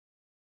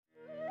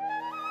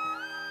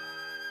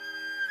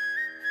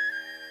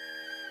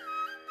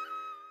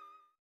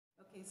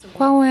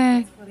Qual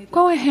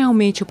é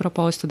realmente o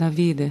propósito da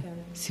vida?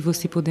 Se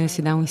você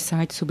pudesse dar um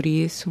insight sobre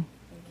isso.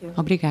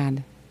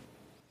 Obrigada.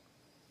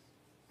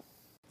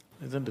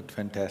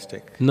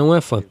 Não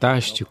é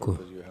fantástico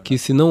que,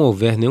 se não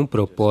houver nenhum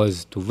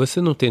propósito, você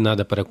não tem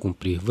nada para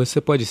cumprir, você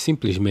pode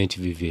simplesmente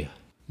viver.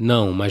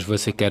 Não, mas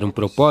você quer um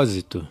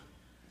propósito?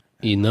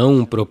 E não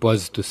um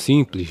propósito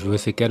simples,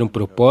 você quer um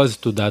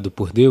propósito dado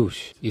por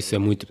Deus? Isso é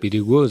muito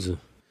perigoso.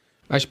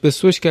 As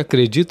pessoas que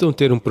acreditam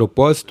ter um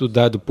propósito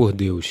dado por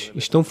Deus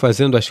estão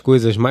fazendo as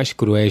coisas mais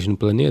cruéis no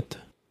planeta?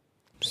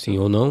 Sim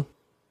ou não?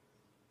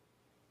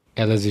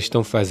 Elas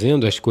estão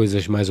fazendo as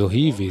coisas mais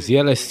horríveis e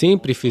elas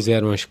sempre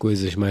fizeram as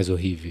coisas mais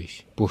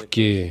horríveis.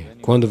 Porque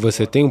quando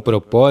você tem um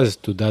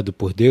propósito dado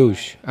por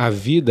Deus, a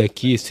vida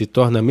aqui se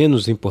torna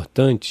menos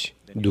importante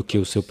do que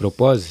o seu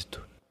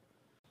propósito.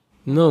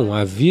 Não,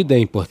 a vida é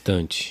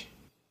importante.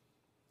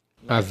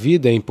 A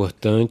vida é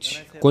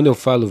importante. Quando eu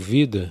falo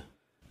vida,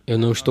 eu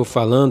não estou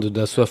falando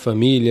da sua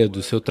família,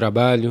 do seu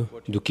trabalho,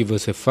 do que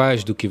você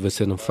faz, do que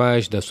você não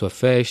faz, da sua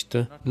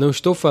festa. Não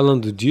estou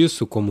falando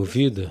disso como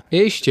vida.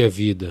 Este é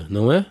vida,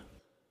 não é?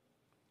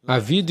 A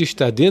vida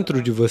está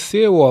dentro de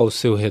você ou ao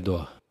seu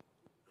redor?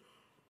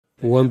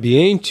 O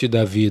ambiente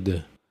da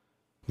vida.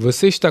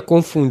 Você está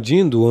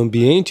confundindo o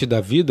ambiente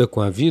da vida com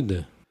a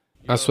vida?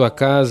 A sua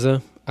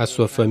casa, a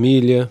sua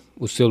família,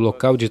 o seu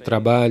local de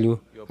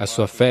trabalho, a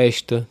sua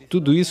festa,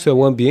 tudo isso é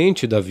o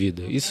ambiente da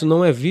vida. Isso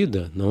não é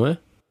vida, não é?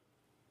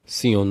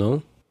 Sim ou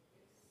não?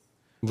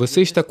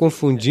 Você está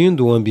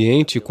confundindo o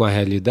ambiente com a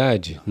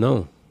realidade?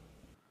 Não.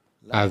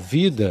 A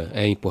vida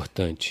é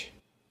importante.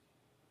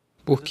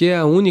 Porque é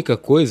a única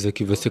coisa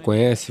que você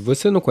conhece.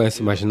 Você não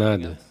conhece mais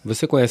nada.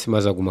 Você conhece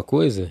mais alguma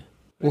coisa?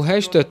 O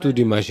resto é tudo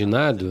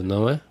imaginado,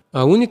 não é?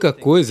 A única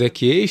coisa é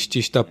que este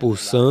está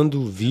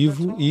pulsando,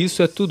 vivo, e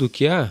isso é tudo o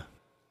que há.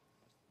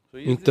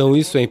 Então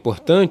isso é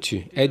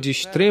importante? É de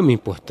extrema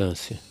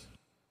importância.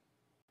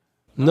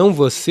 Não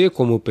você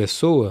como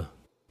pessoa,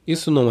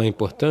 isso não é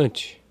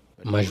importante,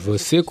 mas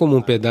você como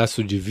um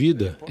pedaço de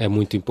vida é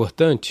muito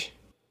importante,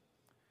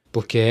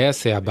 porque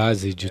essa é a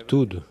base de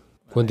tudo.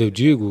 Quando eu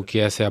digo que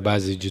essa é a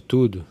base de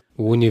tudo,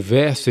 o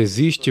universo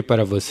existe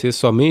para você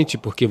somente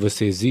porque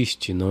você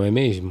existe, não é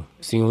mesmo?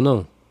 Sim ou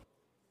não?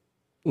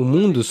 O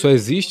mundo só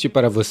existe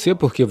para você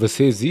porque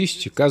você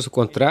existe, caso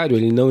contrário,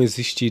 ele não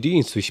existiria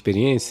em sua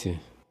experiência.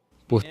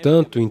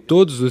 Portanto, em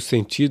todos os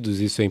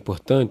sentidos isso é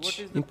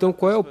importante. Então,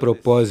 qual é o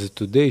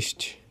propósito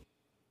deste?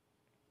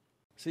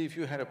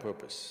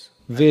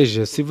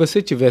 Veja, se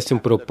você tivesse um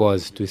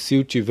propósito e se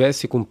o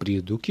tivesse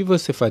cumprido, o que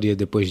você faria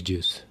depois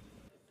disso?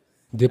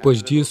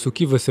 Depois disso, o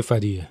que você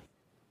faria?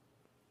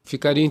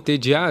 Ficaria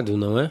entediado,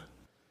 não é?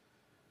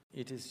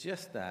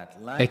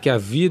 É que a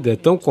vida é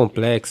tão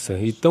complexa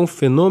e tão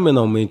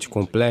fenomenalmente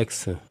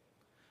complexa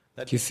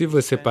que se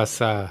você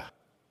passar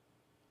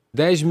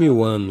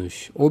 10.000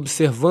 anos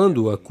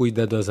observando-a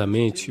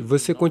cuidadosamente,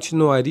 você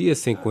continuaria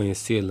sem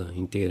conhecê-la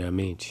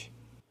inteiramente.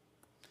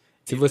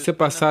 Se você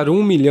passar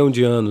 1 milhão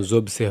de anos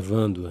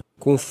observando-a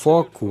com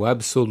foco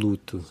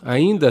absoluto,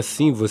 ainda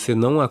assim você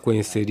não a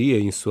conheceria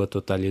em sua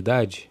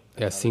totalidade?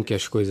 É assim que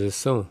as coisas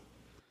são?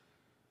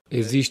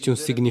 Existe um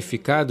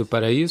significado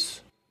para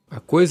isso? A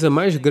coisa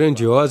mais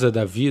grandiosa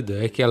da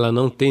vida é que ela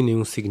não tem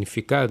nenhum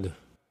significado.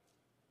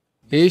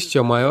 Este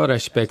é o maior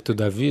aspecto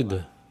da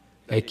vida,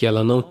 é que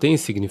ela não tem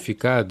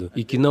significado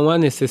e que não há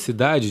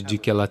necessidade de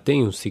que ela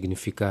tenha um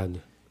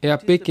significado. É a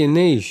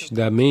pequenez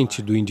da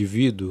mente do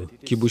indivíduo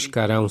que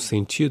buscará um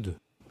sentido,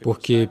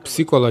 porque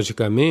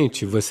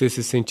psicologicamente você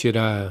se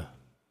sentirá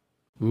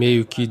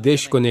meio que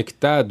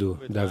desconectado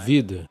da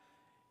vida,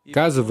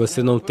 caso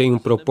você não tenha um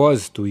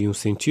propósito e um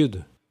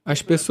sentido.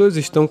 As pessoas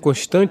estão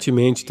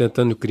constantemente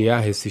tentando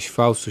criar esses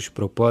falsos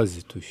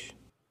propósitos.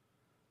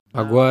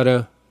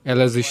 Agora,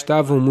 elas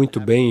estavam muito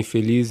bem e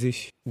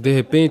felizes, de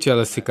repente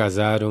elas se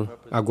casaram,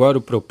 agora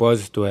o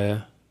propósito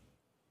é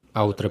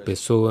a outra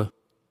pessoa.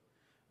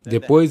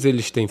 Depois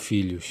eles têm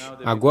filhos,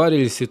 agora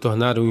eles se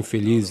tornaram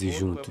infelizes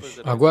juntos.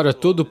 Agora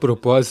todo o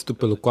propósito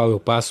pelo qual eu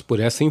passo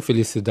por essa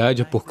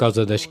infelicidade é por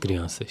causa das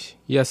crianças.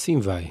 E assim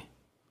vai.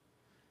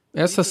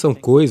 Essas são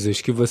coisas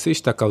que você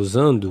está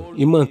causando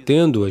e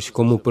mantendo-as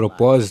como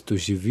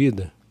propósitos de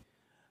vida.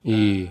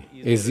 E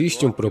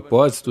existe um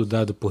propósito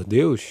dado por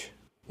Deus?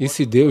 E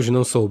se Deus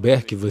não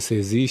souber que você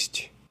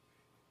existe?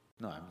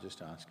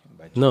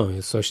 Não,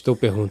 eu só estou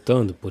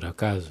perguntando por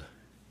acaso.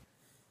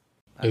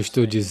 Eu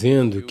estou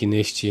dizendo que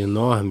neste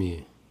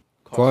enorme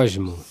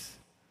cosmo,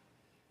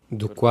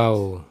 do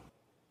qual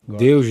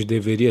Deus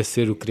deveria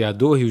ser o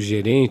criador e o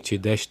gerente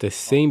destas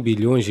 100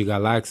 bilhões de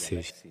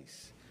galáxias,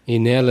 e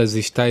nelas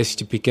está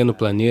este pequeno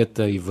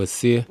planeta e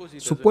você,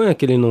 suponha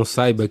que ele não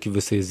saiba que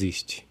você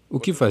existe. O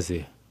que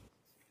fazer?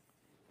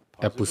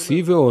 É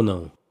possível ou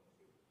não?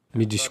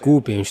 Me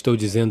desculpem, eu estou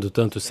dizendo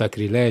tantos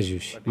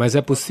sacrilégios, mas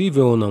é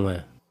possível ou não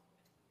é?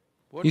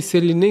 E se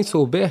ele nem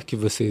souber que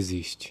você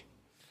existe?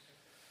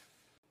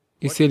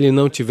 E se ele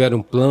não tiver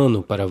um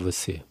plano para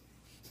você?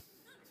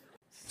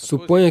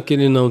 Suponha que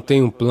ele não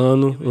tem um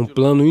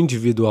plano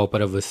individual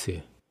para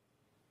você.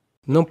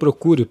 Não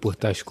procure por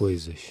tais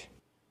coisas.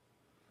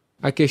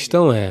 A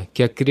questão é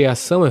que a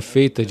criação é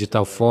feita de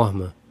tal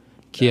forma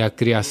que a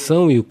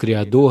criação e o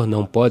Criador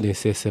não podem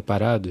ser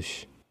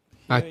separados.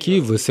 Aqui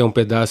você é um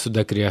pedaço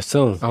da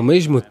criação, ao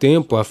mesmo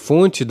tempo a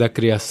fonte da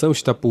criação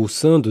está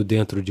pulsando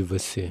dentro de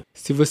você.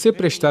 Se você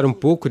prestar um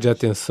pouco de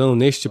atenção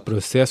neste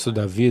processo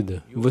da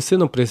vida, você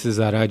não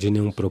precisará de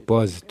nenhum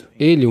propósito.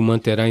 Ele o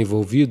manterá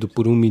envolvido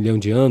por 1 milhão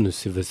de anos,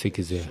 se você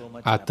quiser.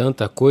 Há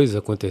tanta coisa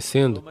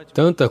acontecendo,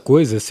 tanta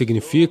coisa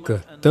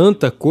significa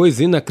tanta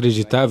coisa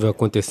inacreditável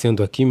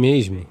acontecendo aqui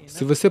mesmo.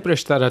 Se você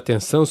prestar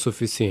atenção o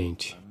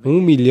suficiente, 1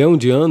 milhão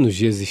de anos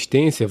de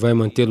existência vai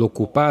mantê-lo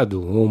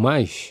ocupado ou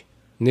mais?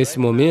 Nesse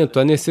momento,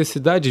 a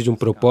necessidade de um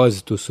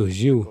propósito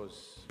surgiu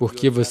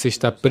porque você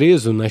está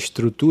preso na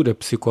estrutura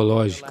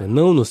psicológica,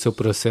 não no seu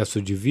processo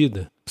de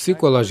vida.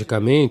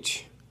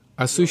 Psicologicamente,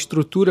 a sua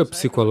estrutura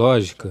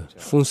psicológica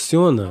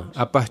funciona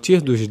a partir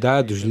dos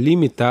dados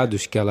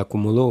limitados que ela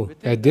acumulou.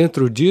 É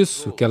dentro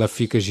disso que ela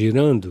fica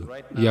girando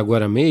e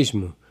agora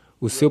mesmo,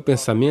 o seu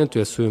pensamento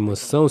e a sua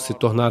emoção se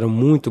tornaram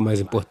muito mais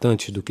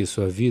importantes do que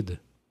sua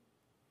vida.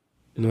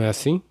 Não é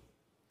assim?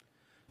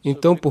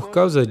 Então, por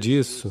causa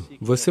disso,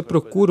 você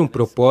procura um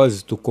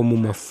propósito como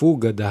uma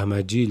fuga da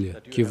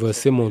armadilha que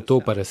você montou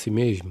para si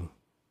mesmo.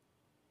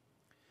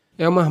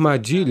 É uma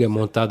armadilha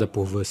montada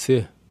por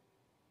você.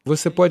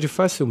 Você pode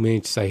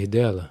facilmente sair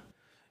dela.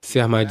 Se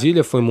a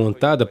armadilha foi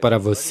montada para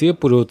você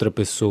por outra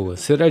pessoa,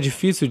 será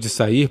difícil de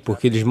sair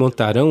porque eles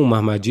montarão uma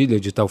armadilha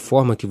de tal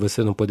forma que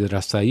você não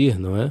poderá sair,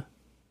 não é?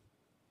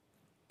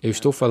 Eu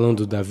estou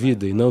falando da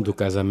vida e não do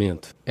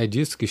casamento. É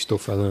disso que estou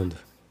falando.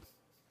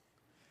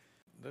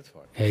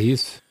 É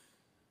isso?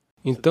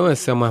 Então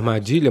essa é uma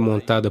armadilha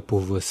montada por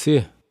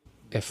você.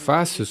 É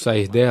fácil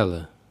sair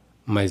dela,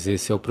 mas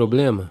esse é o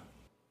problema.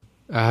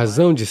 A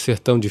razão de ser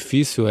tão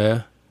difícil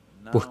é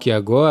porque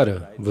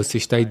agora você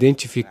está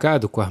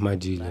identificado com a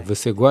armadilha,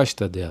 você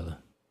gosta dela.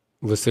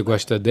 Você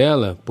gosta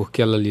dela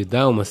porque ela lhe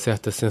dá uma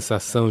certa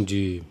sensação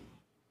de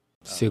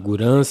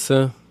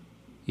segurança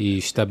e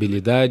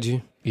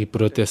estabilidade e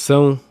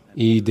proteção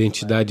e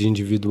identidade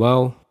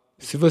individual.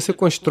 Se você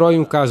constrói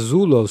um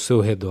casulo ao seu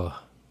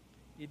redor,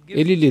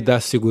 ele lhe dá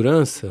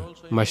segurança,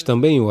 mas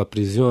também o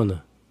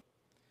aprisiona.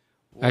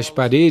 As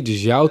paredes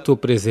de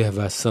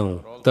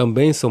autopreservação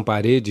também são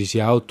paredes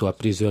de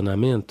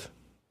autoaprisionamento.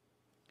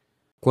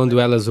 Quando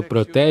elas o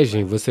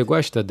protegem, você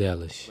gosta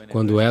delas.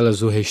 Quando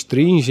elas o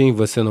restringem,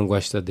 você não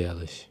gosta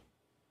delas.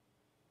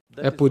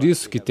 É por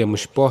isso que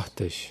temos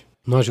portas.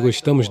 Nós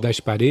gostamos das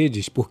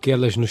paredes porque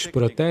elas nos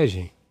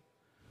protegem.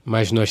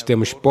 Mas nós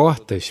temos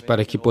portas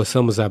para que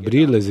possamos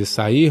abri-las e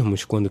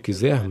sairmos quando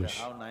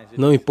quisermos.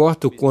 Não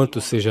importa o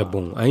quanto seja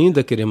bom,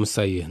 ainda queremos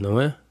sair, não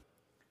é?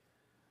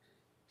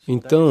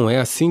 Então, é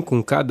assim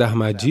com cada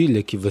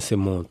armadilha que você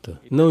monta.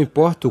 Não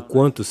importa o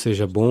quanto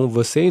seja bom,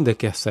 você ainda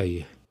quer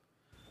sair.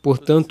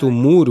 Portanto, o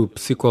muro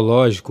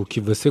psicológico que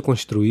você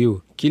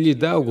construiu, que lhe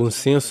dá algum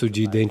senso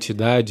de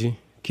identidade,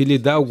 que lhe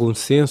dá algum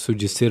senso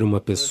de ser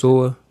uma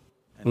pessoa,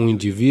 um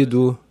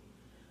indivíduo,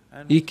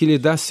 e que lhe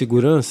dá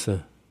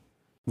segurança,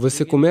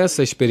 você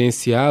começa a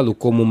experienciá-lo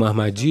como uma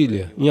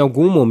armadilha, em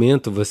algum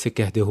momento você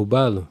quer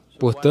derrubá-lo.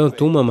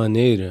 Portanto, uma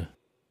maneira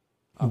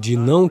de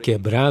não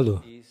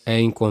quebrá-lo é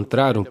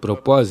encontrar um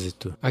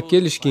propósito.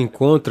 Aqueles que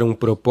encontram um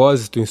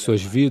propósito em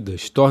suas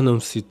vidas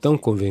tornam-se tão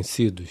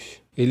convencidos.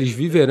 Eles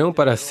viverão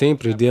para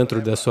sempre dentro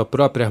da sua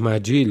própria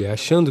armadilha,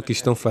 achando que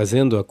estão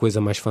fazendo a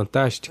coisa mais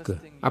fantástica.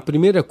 A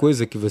primeira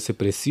coisa que você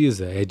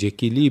precisa é de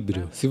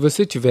equilíbrio. Se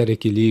você tiver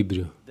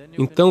equilíbrio,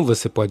 então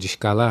você pode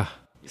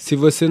escalar. Se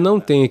você não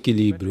tem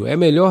equilíbrio, é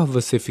melhor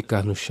você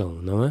ficar no chão,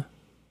 não é?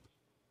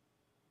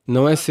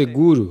 Não é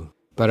seguro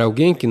para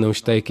alguém que não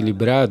está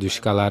equilibrado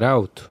escalar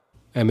alto.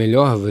 É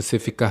melhor você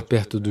ficar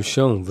perto do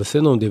chão, você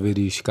não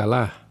deveria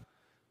escalar.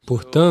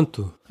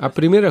 Portanto, a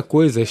primeira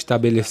coisa é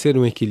estabelecer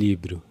um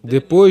equilíbrio,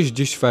 depois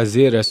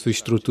desfazer a sua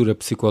estrutura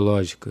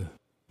psicológica.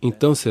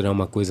 Então será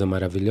uma coisa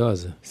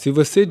maravilhosa. Se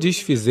você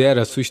desfizer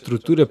a sua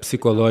estrutura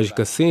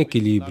psicológica sem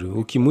equilíbrio,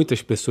 o que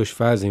muitas pessoas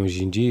fazem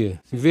hoje em dia,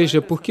 veja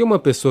por que uma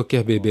pessoa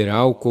quer beber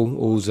álcool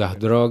ou usar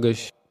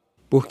drogas.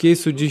 Porque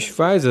isso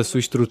desfaz a sua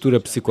estrutura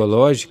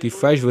psicológica e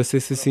faz você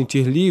se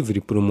sentir livre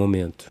por um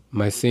momento,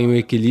 mas sem o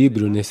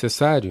equilíbrio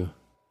necessário.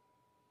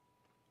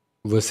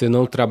 Você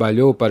não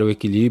trabalhou para o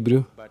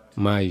equilíbrio,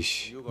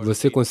 mas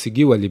você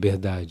conseguiu a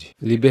liberdade.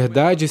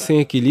 Liberdade sem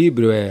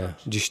equilíbrio é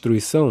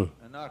destruição,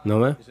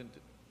 não é?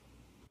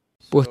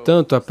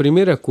 Portanto, a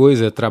primeira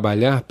coisa é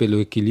trabalhar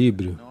pelo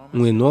equilíbrio,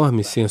 um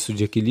enorme senso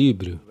de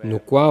equilíbrio, no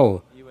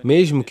qual,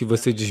 mesmo que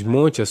você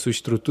desmonte a sua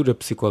estrutura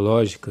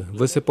psicológica,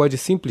 você pode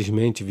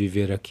simplesmente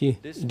viver aqui.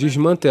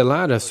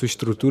 Desmantelar a sua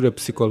estrutura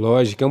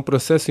psicológica é um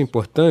processo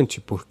importante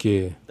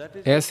porque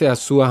essa é a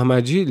sua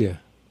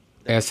armadilha,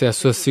 essa é a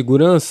sua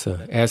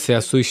segurança, essa é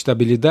a sua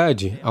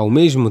estabilidade, ao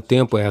mesmo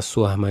tempo é a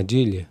sua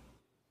armadilha.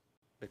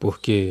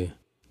 Porque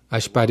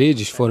as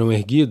paredes foram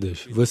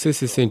erguidas, você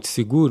se sente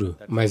seguro,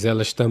 mas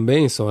elas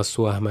também são a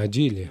sua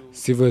armadilha.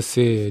 Se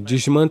você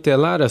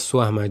desmantelar a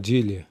sua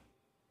armadilha,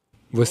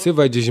 Você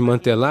vai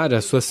desmantelar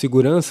a sua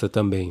segurança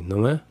também,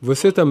 não é?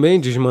 Você também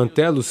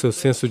desmantela o seu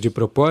senso de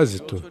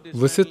propósito?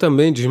 Você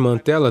também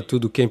desmantela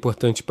tudo que é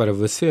importante para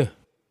você?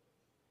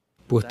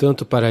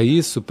 Portanto, para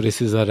isso,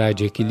 precisará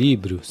de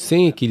equilíbrio.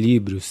 Sem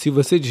equilíbrio, se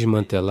você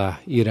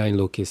desmantelar, irá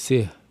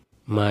enlouquecer.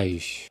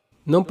 Mas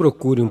não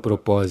procure um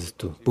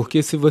propósito,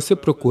 porque se você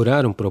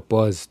procurar um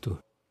propósito,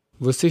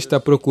 você está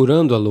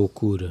procurando a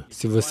loucura.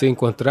 Se você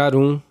encontrar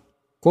um,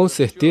 com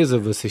certeza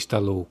você está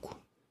louco.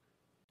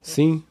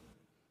 Sim.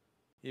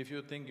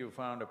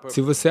 Se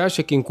você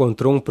acha que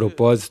encontrou um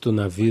propósito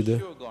na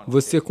vida,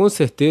 você com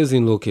certeza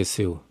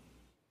enlouqueceu.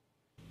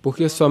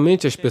 Porque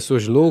somente as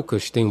pessoas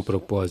loucas têm um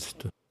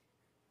propósito.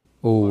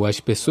 Ou as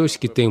pessoas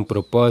que têm um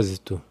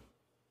propósito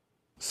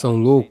são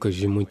loucas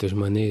de muitas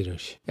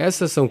maneiras.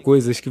 Essas são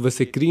coisas que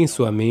você cria em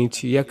sua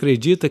mente e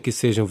acredita que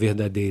sejam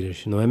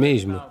verdadeiras, não é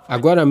mesmo?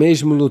 Agora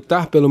mesmo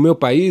lutar pelo meu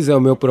país é o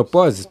meu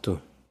propósito.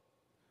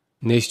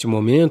 Neste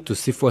momento,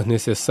 se for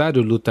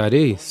necessário,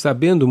 lutarei,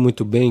 sabendo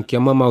muito bem que é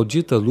uma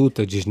maldita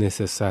luta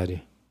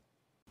desnecessária.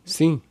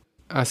 Sim,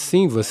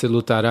 assim você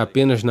lutará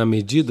apenas na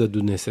medida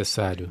do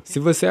necessário. Se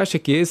você acha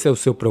que esse é o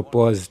seu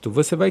propósito,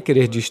 você vai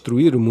querer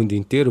destruir o mundo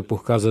inteiro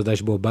por causa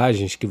das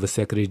bobagens que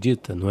você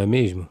acredita, não é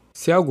mesmo?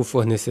 Se algo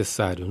for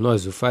necessário,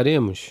 nós o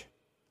faremos.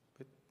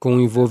 Com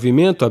um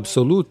envolvimento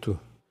absoluto.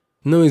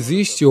 Não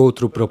existe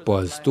outro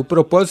propósito. O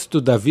propósito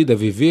da vida é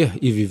viver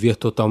e viver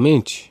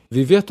totalmente.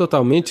 Viver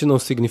totalmente não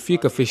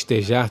significa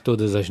festejar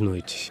todas as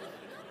noites.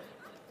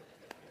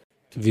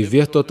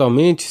 Viver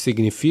totalmente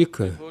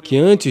significa que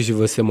antes de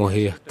você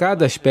morrer,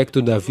 cada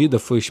aspecto da vida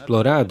foi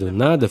explorado,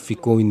 nada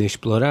ficou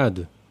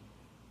inexplorado.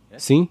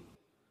 Sim?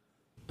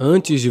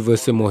 Antes de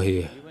você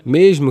morrer,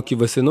 mesmo que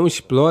você não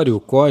explore o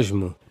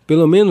cosmos,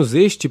 pelo menos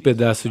este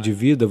pedaço de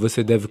vida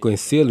você deve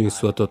conhecê-lo em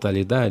sua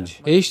totalidade.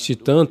 Este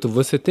tanto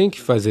você tem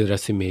que fazer a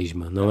si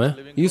mesma, não é?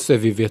 Isso é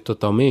viver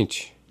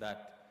totalmente.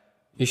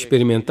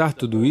 Experimentar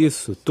tudo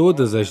isso,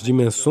 todas as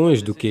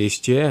dimensões do que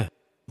este é,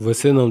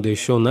 você não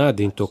deixou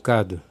nada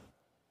intocado.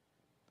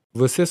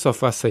 Você só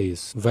faça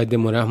isso. Vai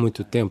demorar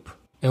muito tempo.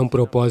 É um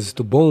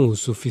propósito bom o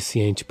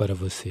suficiente para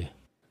você.